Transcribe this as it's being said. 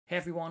Hey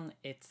everyone,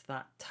 it's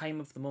that time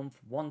of the month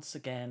once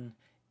again.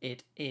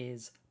 It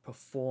is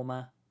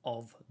Performer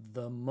of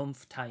the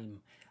Month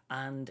time,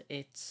 and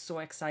it's so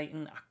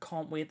exciting. I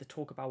can't wait to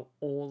talk about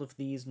all of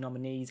these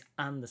nominees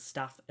and the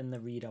staff and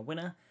the reader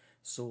winner.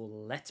 So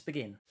let's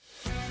begin.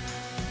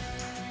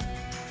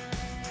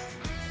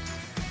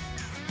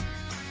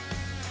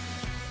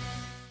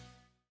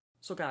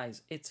 So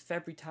guys, it's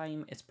February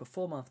time, it's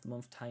Performer of the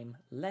Month time.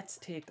 Let's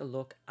take a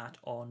look at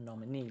our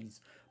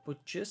nominees.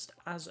 But just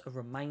as a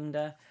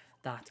reminder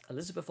that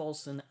Elizabeth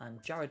Olsen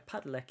and Jared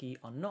Padalecki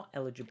are not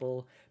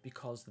eligible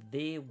because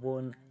they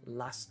won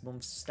last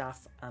month's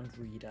staff and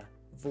reader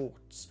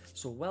votes.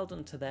 So well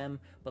done to them,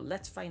 but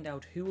let's find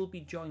out who will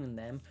be joining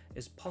them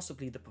as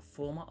possibly the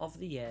Performer of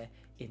the Year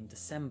in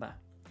December.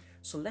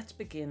 So let's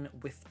begin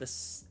with the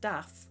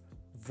staff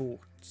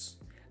votes.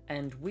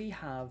 And we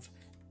have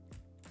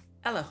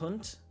Ella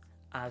Hunt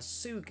as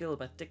Sue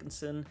Gilbert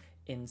Dickinson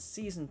in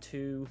Season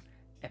 2,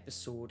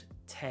 Episode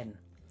 10.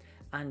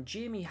 And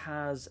Jamie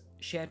has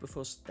shared with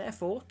us their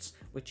thoughts,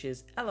 which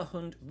is Ella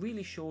Hunt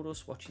really showed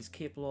us what she's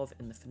capable of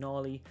in the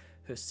finale.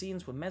 Her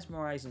scenes were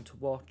mesmerising to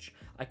watch.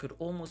 I could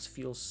almost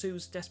feel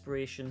Sue's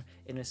desperation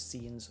in her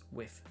scenes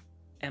with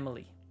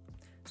Emily.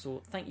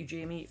 So thank you,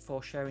 Jamie,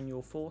 for sharing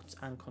your thoughts,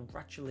 and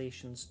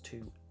congratulations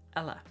to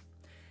Ella.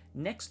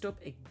 Next up,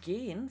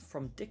 again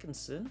from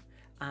Dickinson,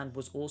 and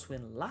was also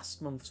in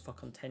last month's for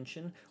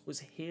contention,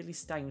 was Hailee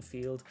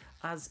Steinfield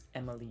as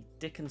Emily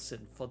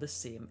Dickinson for the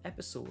same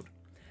episode.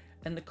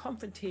 And the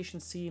confrontation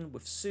scene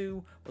with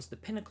Sue was the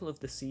pinnacle of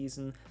the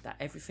season that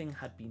everything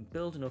had been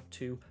building up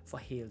to for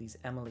Hailee's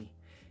Emily.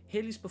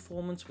 Hailee's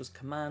performance was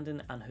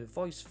commanding and her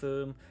voice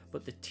firm,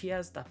 but the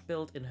tears that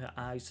built in her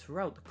eyes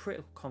throughout the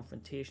critical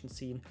confrontation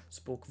scene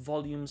spoke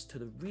volumes to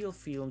the real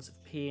feelings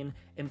of pain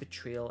and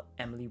betrayal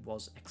Emily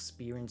was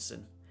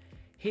experiencing.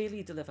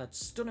 Hailee delivered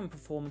stunning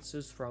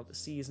performances throughout the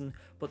season,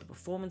 but the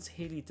performance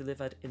Hailee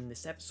delivered in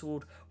this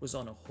episode was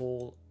on a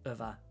whole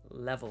other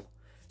level.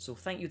 So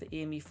thank you to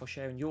Amy for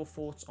sharing your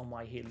thoughts on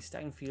why Hailee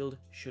Steinfield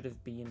should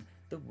have been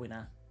the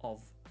winner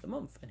of the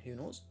month. And who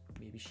knows,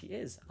 maybe she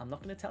is. I'm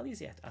not going to tell you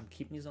yet. I'm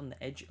keeping you on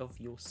the edge of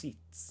your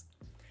seats.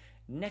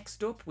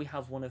 Next up, we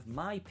have one of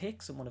my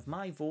picks and one of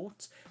my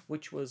votes,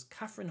 which was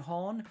Kathryn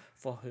Hahn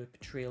for her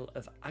portrayal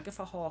of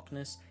Agatha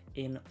Harkness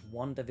in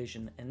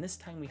WandaVision. And this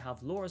time we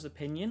have Laura's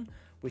opinion,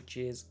 which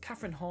is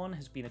Kathryn Hahn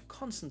has been a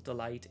constant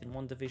delight in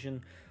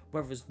WandaVision,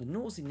 whether it's the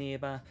nosy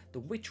neighbour, the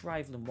witch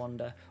rivaling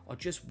Wanda, or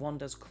just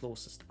Wanda's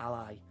closest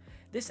ally.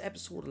 This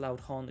episode allowed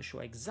Hahn to show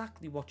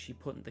exactly what she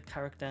put into the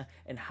character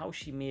and how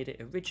she made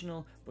it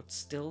original, but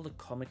still the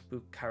comic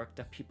book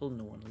character people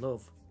know and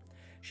love.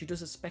 She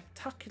does a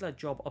spectacular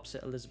job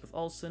opposite Elizabeth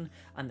Olsen,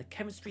 and the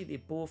chemistry they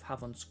both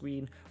have on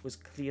screen was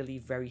clearly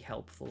very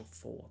helpful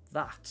for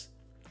that.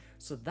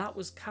 So that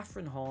was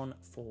Kathryn Hahn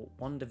for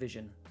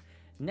WandaVision.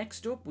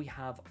 Next up, we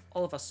have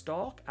Oliver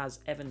Stark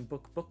as Evan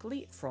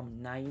Buckley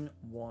from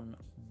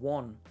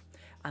 911.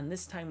 And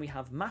this time we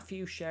have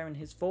Matthew sharing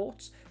his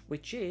thoughts,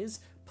 which is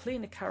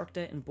playing a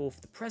character in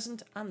both the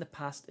present and the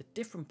past at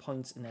different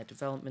points in their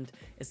development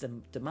is a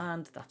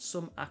demand that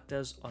some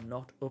actors are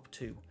not up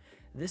to.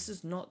 This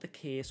is not the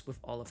case with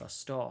Oliver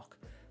Stark.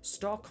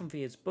 Stark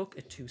conveys Buck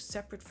at two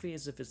separate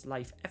phases of his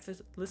life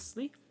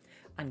effortlessly,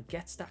 and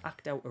gets to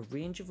act out a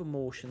range of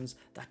emotions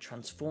that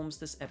transforms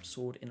this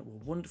episode into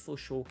a wonderful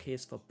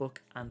showcase for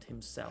Buck and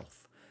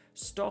himself.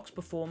 Stark's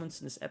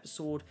performance in this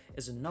episode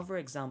is another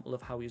example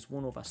of how he's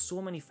won over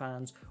so many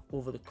fans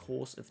over the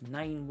course of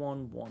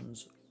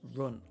 911's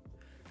run.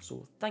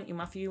 So thank you,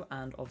 Matthew,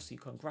 and obviously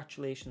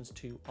congratulations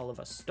to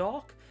Oliver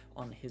Stark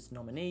on his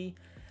nominee.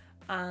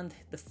 And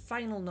the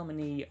final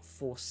nominee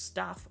for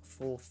staff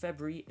for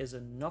February is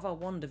another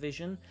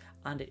WandaVision,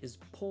 and it is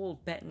Paul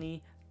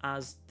Bettany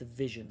as the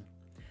Vision.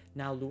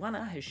 Now,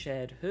 Luana has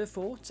shared her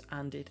thoughts,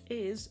 and it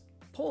is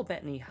Paul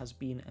Bettany has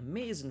been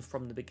amazing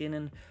from the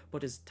beginning,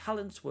 but his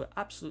talents were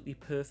absolutely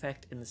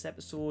perfect in this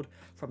episode,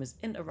 from his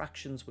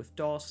interactions with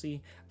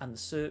Darcy and the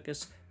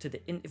circus to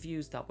the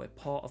interviews that were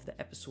part of the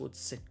episode's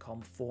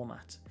sitcom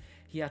format.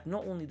 He had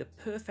not only the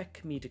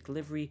perfect comedic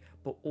delivery,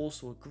 but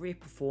also a great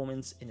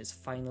performance in his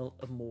final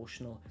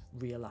emotional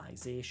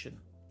realisation.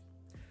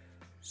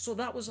 So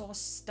that was our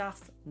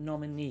staff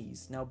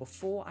nominees. Now,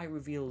 before I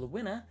reveal the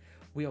winner,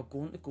 we are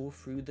going to go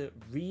through the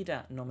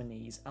reader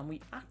nominees, and we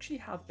actually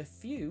have a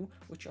few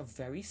which are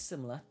very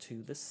similar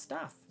to the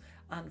staff.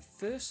 And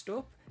first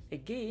up,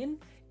 again,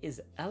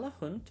 is Ella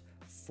Hunt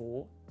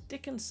for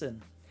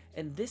Dickinson.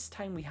 And this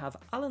time we have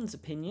Alan's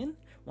opinion,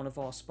 one of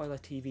our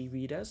SpoilerTV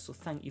readers, so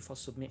thank you for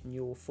submitting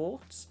your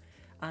thoughts.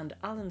 And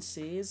Alan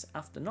says,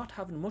 after not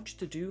having much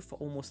to do for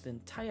almost the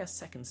entire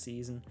second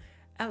season,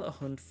 Ella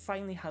Hunt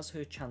finally has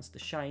her chance to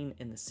shine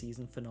in the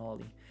season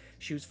finale.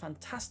 She was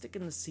fantastic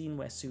in the scene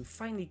where Sue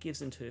finally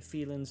gives into her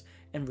feelings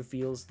and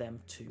reveals them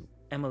to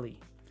Emily.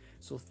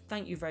 So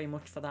thank you very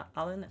much for that,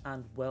 Alan,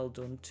 and well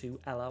done to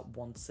Ella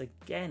once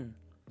again.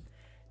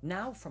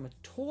 Now, from a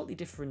totally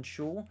different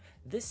show,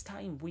 this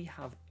time we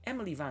have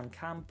Emily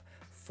VanCamp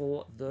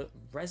for The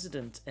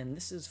Resident, and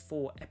this is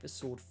for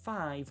episode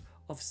 5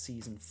 of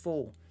Season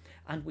 4.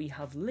 And we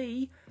have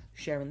Lee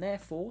sharing their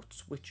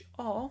thoughts, which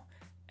are: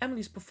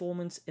 Emily's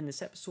performance in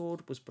this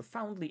episode was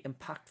profoundly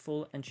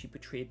impactful, and she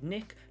portrayed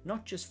Nick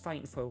not just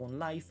fighting for her own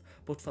life,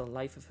 but for the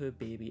life of her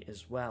baby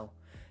as well.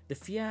 The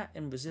fear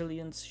and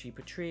resilience she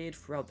portrayed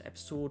throughout the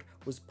episode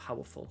was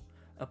powerful.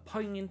 A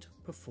poignant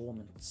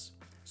performance.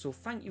 So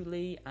thank you,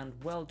 Lee, and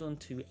well done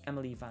to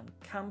Emily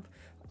VanCamp.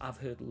 I've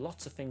heard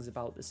lots of things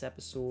about this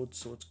episode,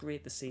 so it's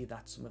great to see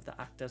that some of the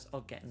actors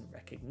are getting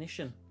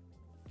recognition.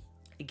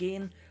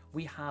 Again,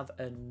 we have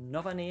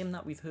another name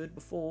that we've heard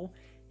before,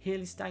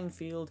 Hailee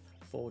Steinfield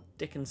for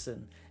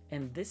Dickinson,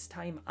 and this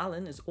time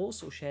Alan has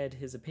also shared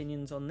his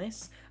opinions on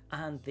this,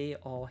 and they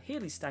are: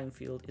 Hailee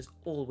Steinfield is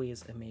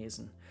always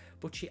amazing,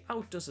 but she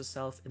outdoes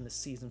herself in the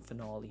season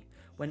finale,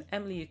 when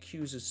Emily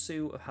accuses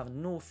Sue of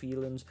having no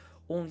feelings,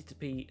 only to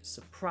be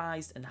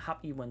surprised and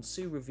happy when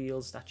Sue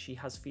reveals that she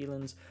has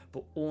feelings,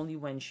 but only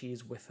when she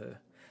is with her.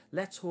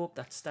 Let's hope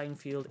that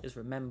Steinfield is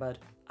remembered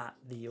at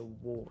the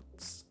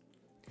awards.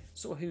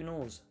 So who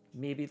knows,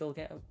 maybe they'll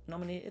get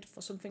nominated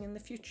for something in the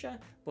future,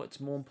 but it's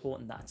more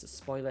important that it's a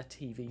Spoiler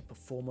TV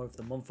Performer of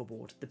the Month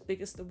award, the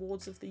biggest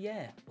awards of the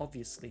year,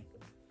 obviously.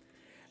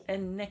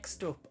 And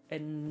next up,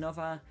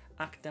 another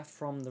actor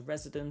from The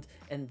Resident,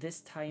 and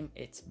this time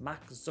it's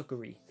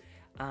Czuchry,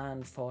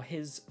 and for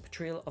his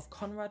portrayal of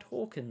Conrad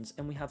Hawkins.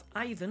 And we have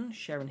Ivan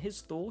sharing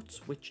his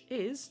thoughts, which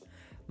is: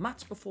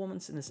 Matt's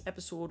performance in this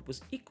episode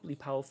was equally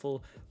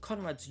powerful.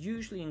 Conrad's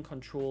usually in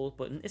control,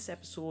 but in this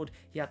episode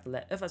he had to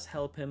let others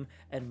help him,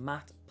 and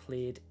Matt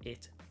played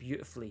it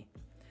beautifully.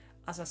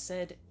 As I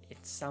said,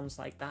 it sounds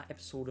like that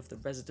episode of The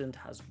Resident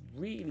has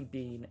really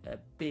been a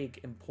big,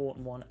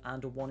 important one,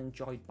 and a one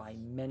enjoyed by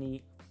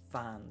many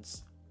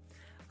fans.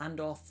 And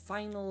our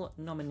final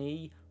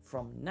nominee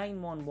from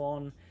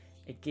 911,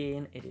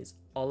 again, it is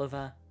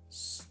Oliver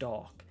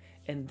Stark.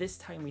 And this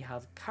time we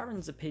have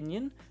Karen's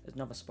opinion, as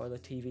another Spoiler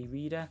TV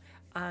reader,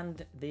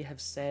 and they have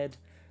said: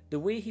 the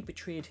way he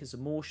portrayed his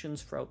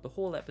emotions throughout the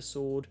whole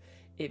episode,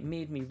 it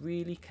made me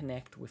really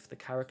connect with the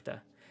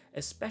character,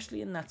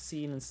 especially in that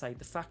scene inside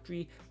the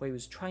factory where he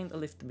was trying to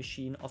lift the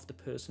machine off the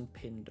person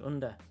pinned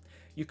under.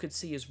 You could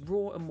see his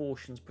raw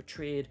emotions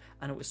portrayed,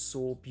 and it was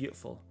so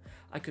beautiful.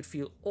 I could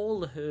feel all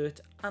the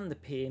hurt and the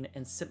pain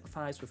and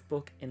sympathise with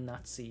Buck in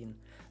that scene.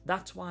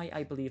 That's why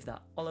I believe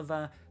that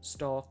Oliver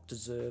Stark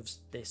deserves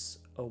this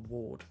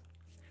award.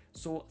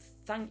 So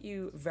thank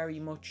you very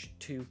much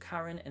to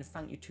Karen, and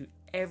thank you to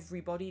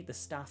everybody, the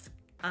staff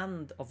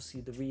and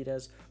obviously the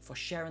readers, for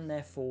sharing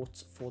their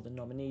thoughts for the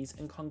nominees,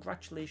 and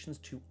congratulations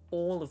to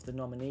all of the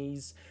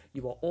nominees.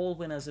 You are all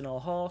winners in our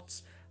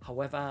hearts.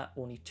 However,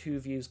 only 2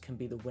 of you can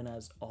be the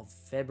winners of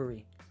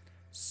February.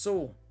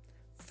 So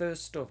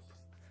first up,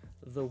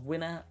 the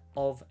winner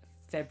of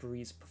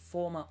February's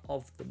Performer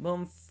of the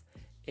Month,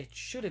 it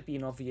should have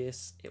been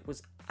obvious. It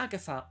was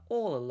Agatha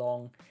all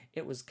along.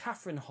 It was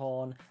Kathryn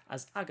Hahn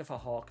as Agatha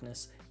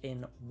Harkness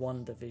in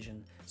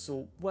WandaVision.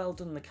 So well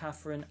done to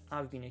Kathryn.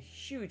 I've been a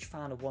huge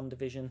fan of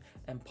WandaVision,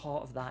 and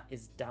part of that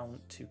is down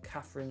to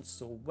Kathryn.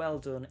 So well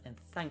done, and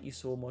thank you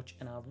so much,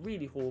 and I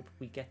really hope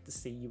we get to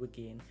see you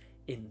again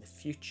in the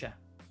future.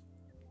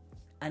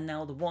 And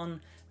now the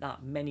one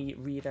that many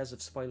readers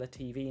of Spoiler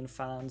TV and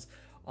fans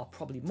are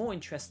probably more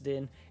interested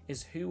in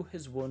is who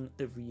has won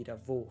the reader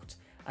vote.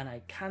 And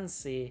I can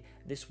say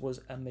this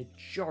was a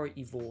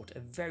majority vote, a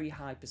very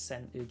high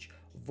percentage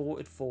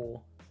voted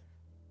for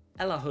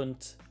Ella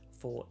Hunt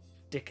for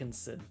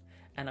Dickinson.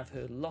 And I've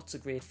heard lots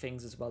of great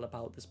things as well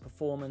about this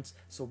performance,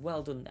 so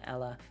well done to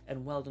Ella,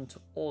 and well done to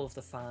all of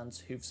the fans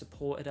who've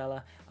supported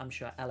Ella. I'm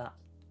sure Ella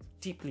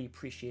deeply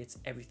appreciates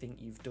everything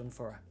you've done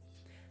for her.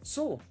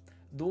 So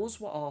those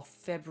were our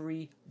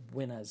February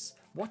winners.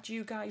 What do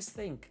you guys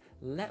think?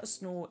 Let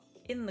us know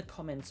in the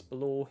comments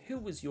below. Who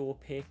was your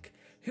pick?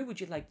 Who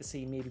would you like to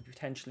see maybe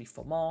potentially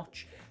for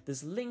March?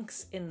 There's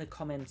links in the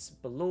comments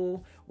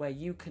below where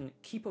you can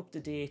keep up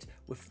to date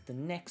with the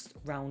next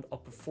round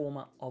of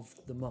Performer of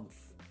the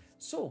Month.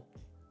 So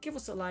give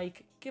us a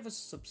like, give us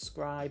a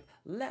subscribe,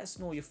 let us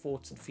know your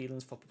thoughts and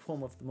feelings for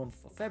Performer of the Month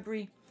for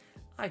February.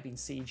 I've been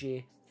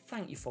CJ,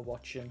 thank you for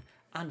watching,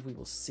 and we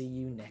will see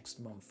you next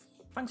month.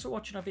 Thanks for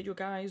watching our video,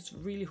 guys.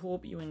 Really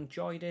hope you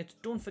enjoyed it.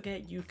 Don't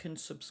forget you can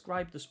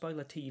subscribe to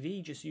Spoiler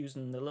TV just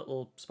using the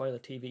little Spoiler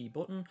TV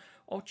button,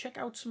 or check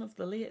out some of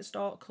the latest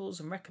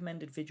articles and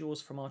recommended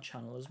videos from our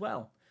channel as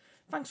well.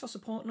 Thanks for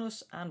supporting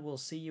us, and we'll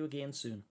see you again soon.